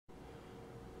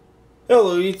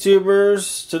Hello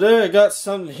YouTubers, today I got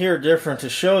something here different to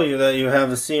show you that you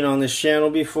haven't seen on this channel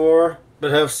before,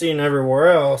 but have seen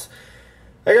everywhere else.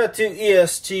 I got two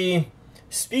EST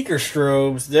speaker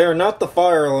strobes. They're not the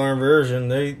fire alarm version,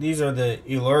 these are the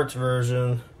alert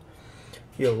version.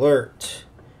 The alert.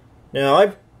 Now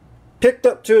I picked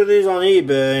up two of these on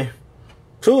eBay.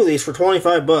 Two of these for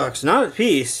 25 bucks, not a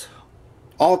piece,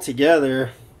 all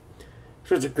together.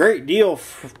 So it's a great deal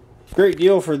for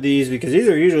these because these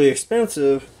are usually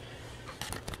expensive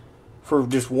for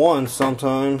just one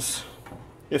sometimes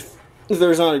if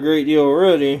there's not a great deal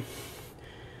already.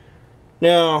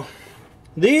 Now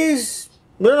these,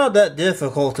 they're not that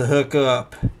difficult to hook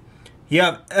up. You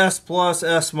have S plus,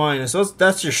 S minus, so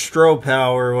that's your strobe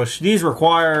power, which these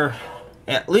require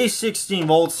at least 16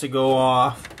 volts to go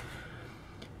off.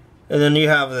 And then you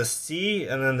have the C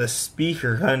and then the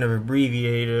speaker kind of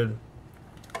abbreviated.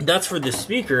 That's for the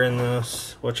speaker in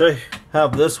this, which I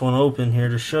have this one open here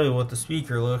to show you what the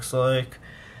speaker looks like.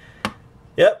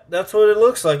 Yep, that's what it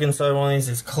looks like inside one of these.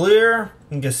 It's clear.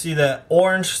 You can see that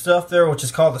orange stuff there, which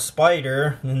is called the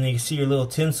spider. And then you can see your little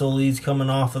tinsel leads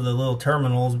coming off of the little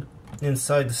terminals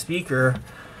inside the speaker.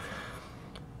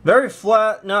 Very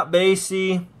flat, not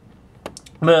bassy.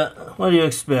 But what do you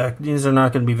expect? These are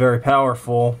not going to be very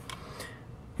powerful.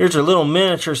 Here's your little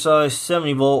miniature size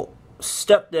 70 volt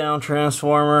step down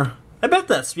transformer. I bet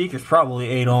that speaker's probably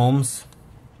 8 ohms.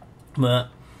 And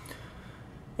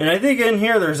I think in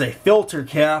here there's a filter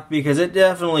cap because it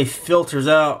definitely filters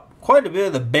out quite a bit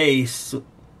of the bass,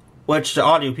 which the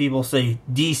audio people say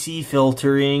DC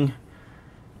filtering.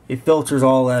 It filters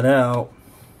all that out.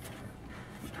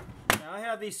 Now I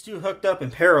have these two hooked up in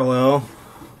parallel,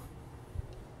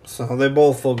 so they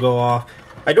both will go off.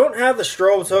 I don't have the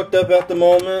strobes hooked up at the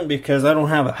moment because I don't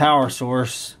have a power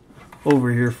source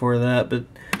over here for that, but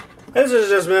this is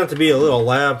just meant to be a little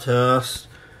lab test.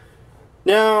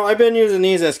 Now, I've been using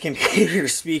these as computer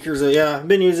speakers. Yeah, I've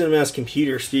been using them as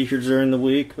computer speakers during the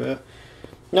week, but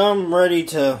now I'm ready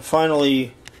to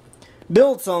finally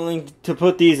build something to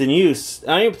put these in use.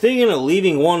 I am thinking of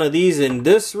leaving one of these in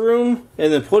this room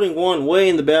and then putting one way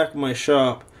in the back of my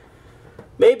shop.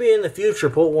 Maybe in the future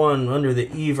put one under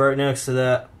the eave right next to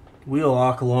that wheel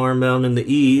lock alarm down in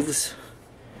the eaves.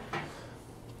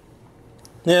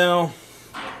 Now,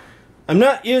 I'm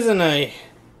not using a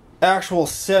actual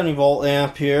 70 volt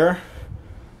amp here,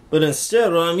 but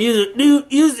instead what I'm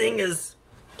using is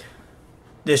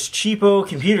this cheapo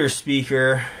computer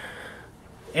speaker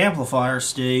amplifier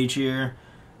stage here.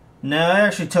 Now I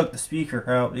actually took the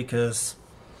speaker out because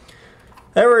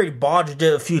I already bodged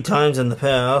it a few times in the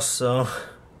past, so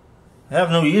I have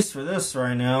no use for this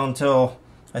right now until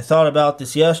I thought about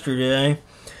this yesterday.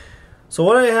 So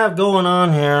what I have going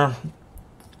on here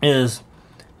is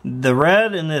the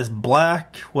red and this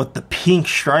black with the pink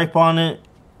stripe on it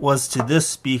was to this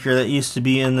speaker that used to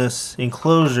be in this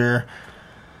enclosure,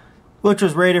 which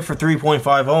was rated for 3.5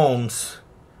 ohms.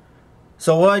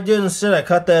 So what I did instead, I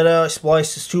cut that out, I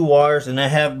spliced these two wires, and I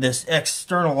have this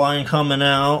external line coming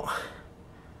out,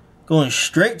 going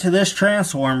straight to this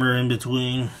transformer in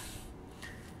between.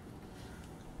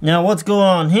 Now what's going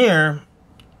on here,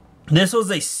 this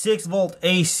was a 6 volt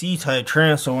AC type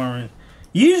transformer.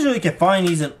 Usually you can find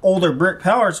these in older brick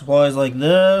power supplies like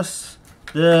this.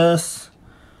 Now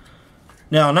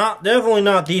definitely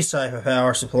not these type of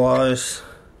power supplies.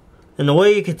 And the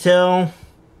way you can tell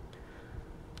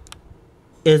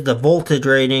is the voltage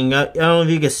rating. I don't know if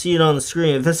you can see it on the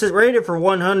screen. If this is rated for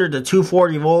 100 to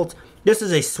 240 volts, this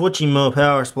is a switching mode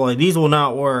power supply. These will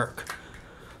not work.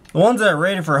 The ones that are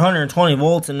rated for 120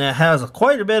 volts and that has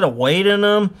quite a bit of weight in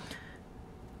them,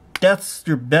 that's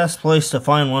your best place to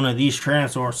find one of these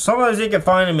transformers. Sometimes you can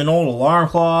find them in old alarm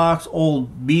clocks,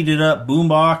 old beaten up boom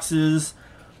boxes.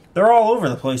 They're all over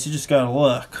the place, you just gotta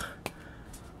look.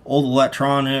 Old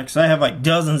electronics. I have like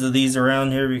dozens of these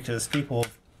around here because people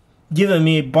have given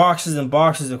me boxes and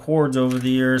boxes of cords over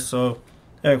the years, so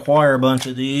I acquire a bunch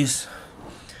of these.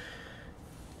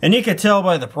 And you can tell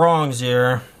by the prongs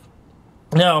here.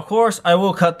 Now of course I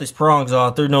will cut these prongs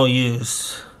off, they're no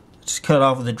use. Just cut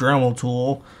off with a Dremel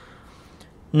tool.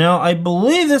 Now, I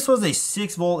believe this was a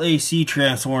 6 volt AC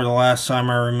transformer the last time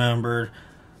I remembered.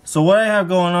 So what I have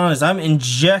going on is I'm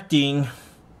injecting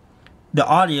the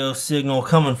audio signal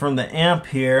coming from the amp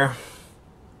here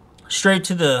straight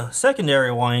to the secondary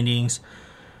windings.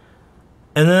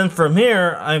 And then from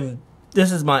here,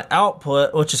 this is my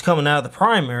output, which is coming out of the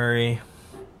primary.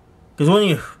 Because when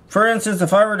you, for instance,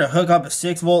 if I were to hook up a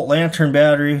 6 volt lantern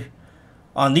battery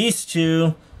on these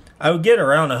two, I would get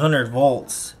around 100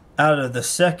 volts out of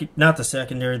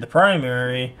the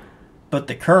primary, but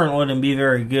the current wouldn't be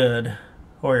very good,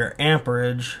 or your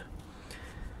amperage.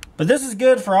 But this is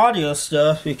good for audio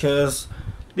stuff because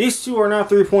these two are not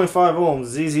 3.5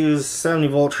 ohms. These use 70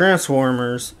 volt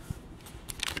transformers.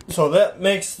 So that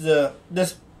makes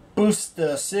this boosts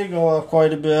the signal up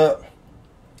quite a bit.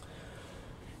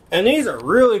 And these are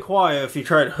really quiet if you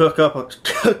try to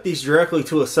hook these directly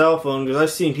to a cell phone, because I've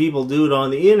seen people do it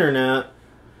on the internet.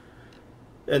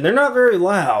 And they're not very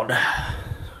loud.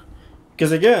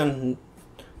 Because again,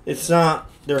 it's not,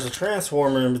 there's a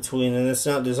transformer in between and it's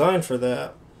not designed for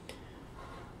that.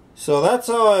 So that's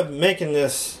how I'm making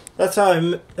this, that's how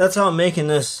I'm making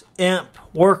this amp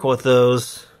work with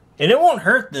those. And it won't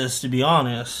hurt this, to be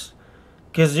honest.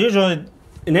 Because usually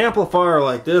an amplifier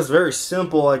like this, very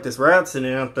simple, like this Radson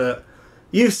amp that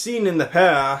you've seen in the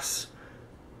past,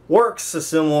 works a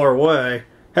similar way.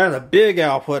 Has a big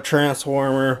output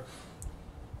transformer.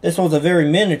 This one's a very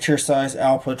miniature size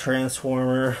output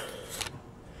transformer.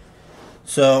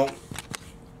 So,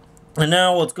 and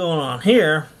now what's going on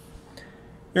here,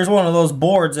 here's one of those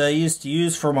boards that I used to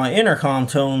use for my intercom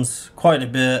tones quite a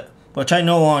bit, which I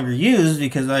no longer use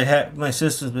because my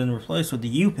system's been replaced with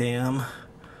the UPAM,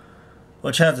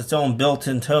 which has its own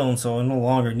built-in tone, so I no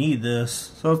longer need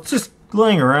this. So it's just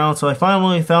laying around, so I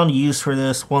finally found a use for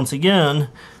this once again.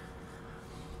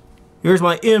 Here's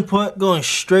my input going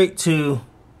straight to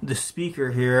the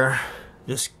speaker here.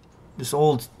 This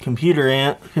old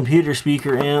computer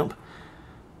speaker amp.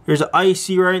 There's an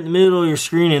IC right in the middle of your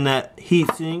screen and that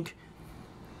heatsink.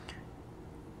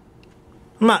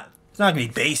 It's not gonna be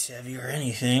bass heavy or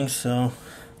anything, so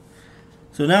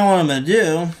now what I'm gonna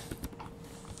do,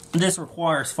 this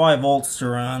requires 5 volts to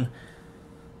run.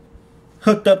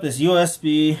 Hooked up this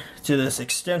USB to this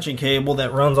extension cable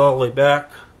that runs all the way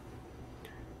back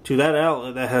to that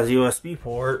outlet that has USB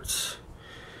ports.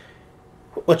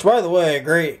 Which, by the way,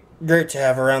 great to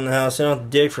have around the house. You don't have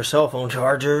to dig for cell phone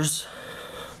chargers.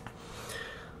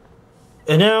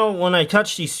 And now when I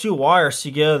touch these two wires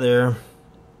together,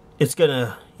 it's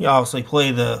gonna obviously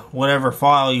play the whatever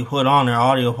file you put on there,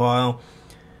 audio file.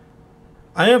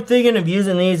 I am thinking of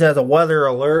using these as a weather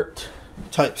alert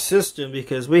type system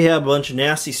because we have a bunch of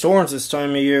nasty storms this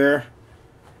time of year,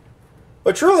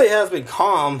 which really has been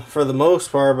calm for the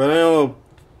most part, but I know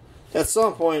at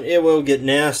some point it will get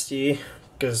nasty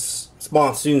because it's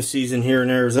monsoon season here in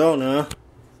Arizona.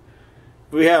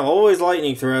 We have always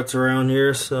lightning threats around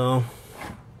here, so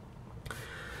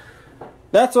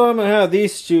that's what I'm going to have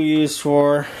these two used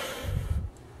for.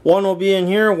 One will be in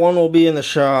here, one will be in the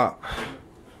shop.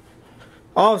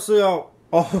 Obviously,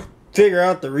 I'll figure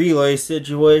out the relay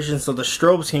situation so the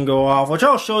strobes can go off, which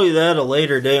I'll show you that at a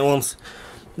later date once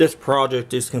this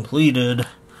project is completed.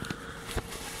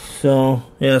 So,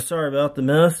 yeah, sorry about the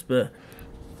mess, but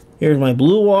here's my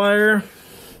blue wire,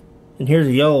 and here's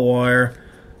a yellow wire.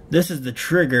 This is the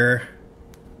trigger.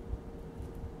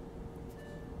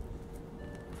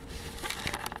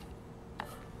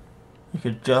 You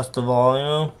could adjust the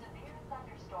volume.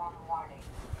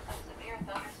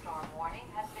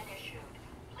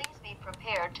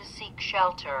 Prepared to seek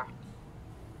shelter.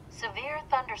 Severe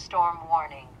thunderstorm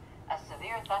warning. A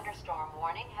severe thunderstorm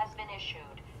warning has been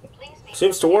issued. Please be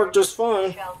Seems to work just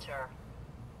fine. Shelter.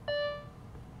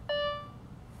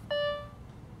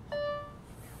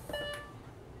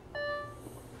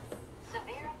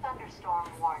 Severe thunderstorm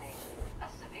warning. A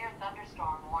severe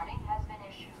thunderstorm warning has been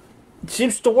issued. It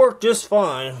seems to work just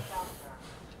fine.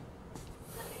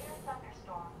 Severe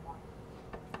thunderstorm warning.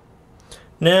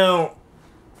 Now,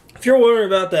 if you're wondering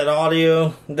about that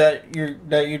audio that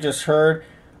you just heard,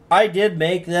 I did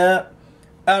make that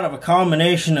out of a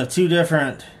combination of two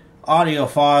different audio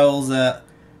files that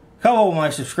a couple of my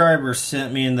subscribers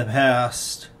sent me in the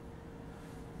past.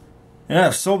 And I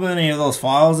have so many of those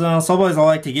files now. Sometimes I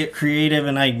like to get creative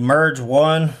and I merge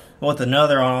one with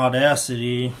another on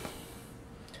Audacity.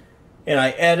 And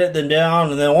I edit them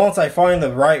down, and then once I find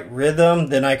the right rhythm,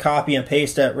 then I copy and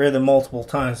paste that rhythm multiple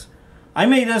times. I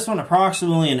made this one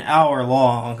approximately an hour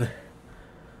long.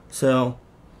 So,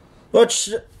 which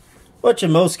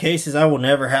in most cases I will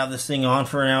never have this thing on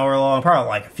for an hour long, probably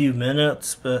like a few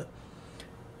minutes, but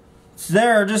it's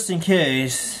there just in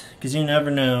case, because you never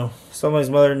know. Somebody's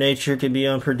Mother Nature can be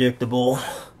unpredictable.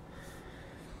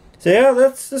 So yeah,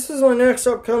 this is my next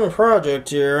upcoming project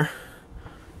here.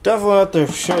 Definitely have to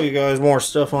show you guys more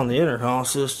stuff on the intercom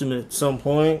system at some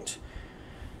point.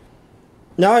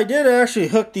 Now I did actually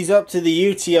hook these up to the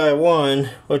UTI-1,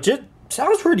 which it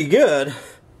sounds pretty good.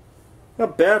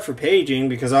 Not bad for paging,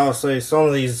 because obviously some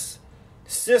of these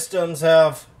systems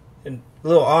have a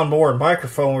little onboard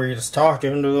microphone where you just talk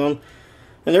into them.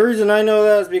 And the reason I know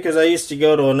that is because I used to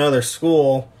go to another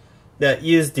school that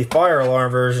used the fire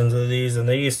alarm versions of these, and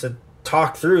they used to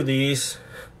talk through these.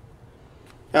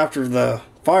 after the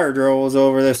fire drill was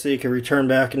over there so you could return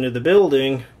back into the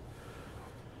building.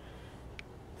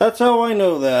 That's how I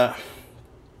know that.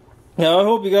 Now I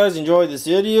hope you guys enjoyed this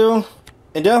video,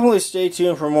 and definitely stay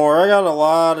tuned for more. I got a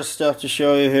lot of stuff to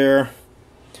show you here.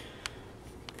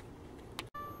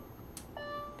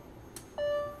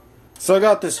 So I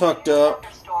got this hooked up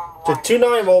to two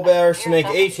 9-volt batteries to make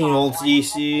 18 volts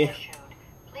DC.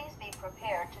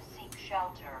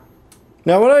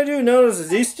 Now what I do notice is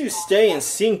these two stay in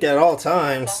sync at all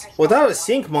times. Without a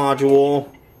sync module,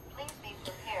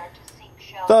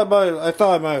 I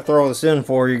thought I might throw this in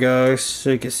for you guys so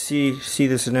you can see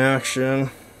this in action.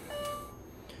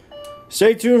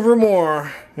 Stay tuned for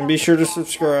more, and be sure to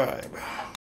subscribe.